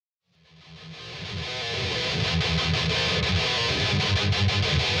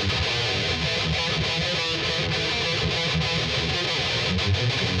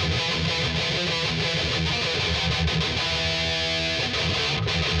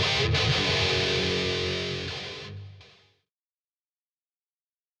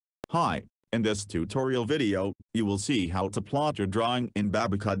Hi, in this tutorial video, you will see how to plot your drawing in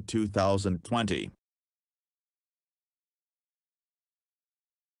BabaCAD 2020.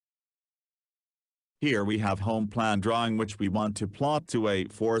 Here we have home plan drawing which we want to plot to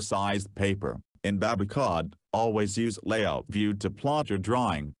A4 sized paper. In BabaCAD, always use layout view to plot your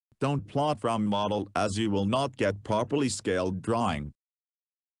drawing. Don't plot from model as you will not get properly scaled drawing.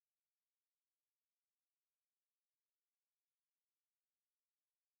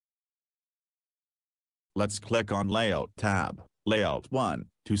 Let's click on Layout tab, Layout 1,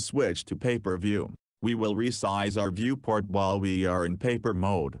 to switch to Paper View. We will resize our viewport while we are in paper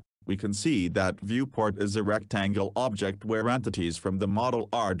mode. We can see that viewport is a rectangle object where entities from the model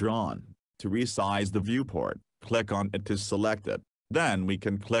are drawn. To resize the viewport, click on it to select it. Then we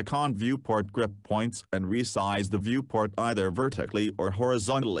can click on Viewport Grip Points and resize the viewport either vertically or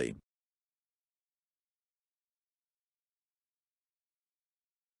horizontally.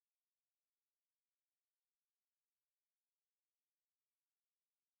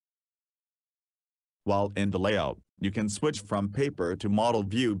 While in the layout, you can switch from paper to model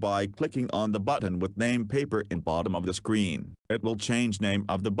view by clicking on the button with name paper in bottom of the screen. It will change name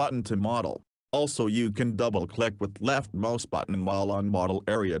of the button to model. Also you can double-click with left mouse button while on model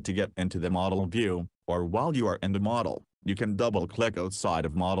area to get into the model view, or while you are in the model, you can double-click outside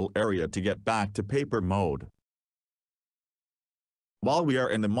of model area to get back to paper mode. While we are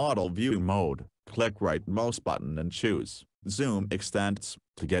in the model view mode, click right mouse button and choose Zoom Extents.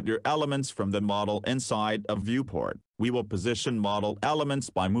 To get your elements from the model inside of viewport, we will position model elements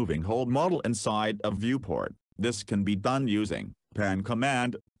by moving whole model inside of viewport. This can be done using Pan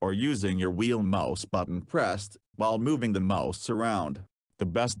command, or using your wheel mouse button pressed, while moving the mouse around. The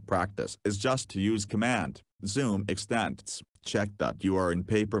best practice is just to use command, Zoom Extents. Check that you are in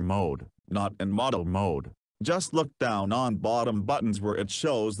paper mode, not in model mode. Just look down on bottom buttons where it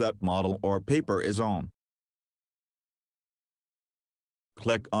shows that model or paper is on.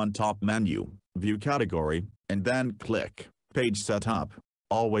 Click on top menu, View Category, and then click Page Setup.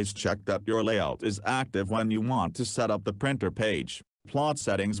 Always check that your layout is active when you want to set up the printer page. Plot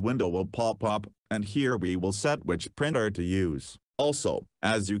Settings window will pop up, and here we will set which printer to use. Also,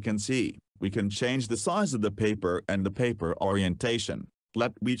 as you can see, we can change the size of the paper and the paper orientation.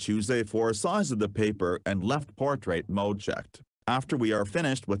 Let me choose A4 size of the paper and left portrait mode checked. After we are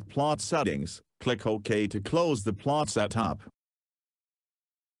finished with plot settings, click OK to close the plot setup.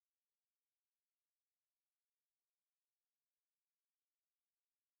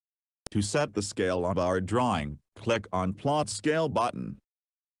 To set the scale of our drawing, click on Plot Scale button.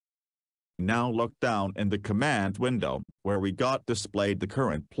 Now look down in the command window, where we got displayed the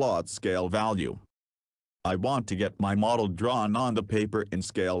current plot scale value. I want to get my model drawn on the paper in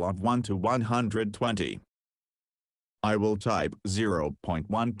scale of 1 to 120. I will type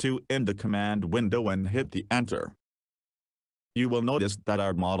 0.12 in the command window and hit the enter. You will notice that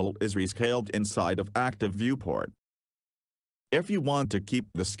our model is rescaled inside of active viewport. If you want to keep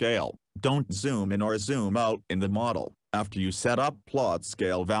the scale, don't zoom in or zoom out in the model after you set up plot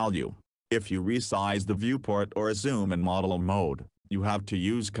scale value. If you resize the viewport or zoom in model mode, you have to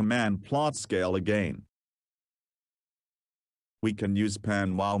use command plot scale again. We can use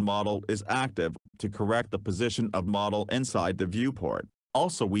pan while model is active to correct the position of model inside the viewport.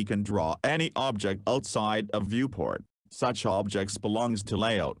 Also we can draw any object outside of viewport. Such objects belongs to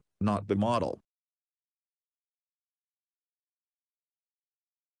layout, not the model.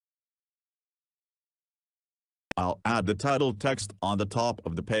 I'll add the title text on the top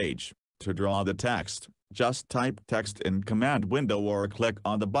of the page. To draw the text, just type text in command window or click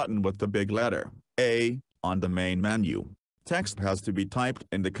on the button with the big letter A on the main menu. Text has to be typed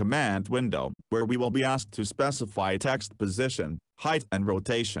in the command window, where we will be asked to specify text position, height and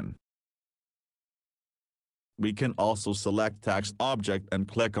rotation. We can also select text object and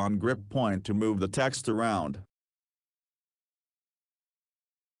click on grip point to move the text around.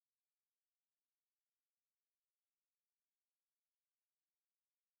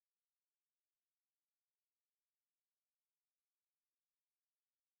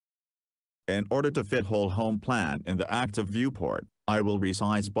 In order to fit whole home plan in the active viewport, I will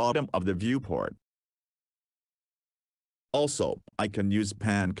resize bottom of the viewport. Also, I can use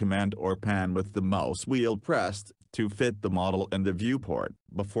pan command or pan with the mouse wheel pressed to fit the model in the viewport.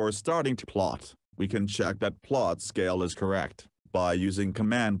 Before starting to plot, we can check that plot scale is correct by using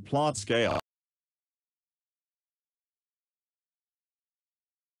command plot scale.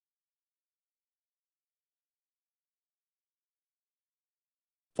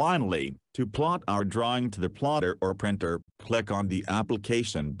 Finally, to plot our drawing to the plotter or printer, click on the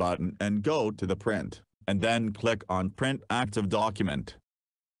Application button and go to the Print, and then click on Print Active Document.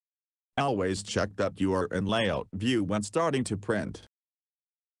 Always check that you are in layout view when starting to print.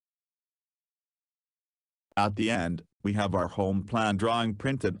 At the end, we have our home plan drawing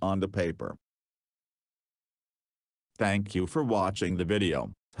printed on the paper. Thank you for watching the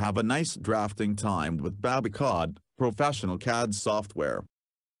video. Have a nice drafting time with BabaCAD, professional CAD software.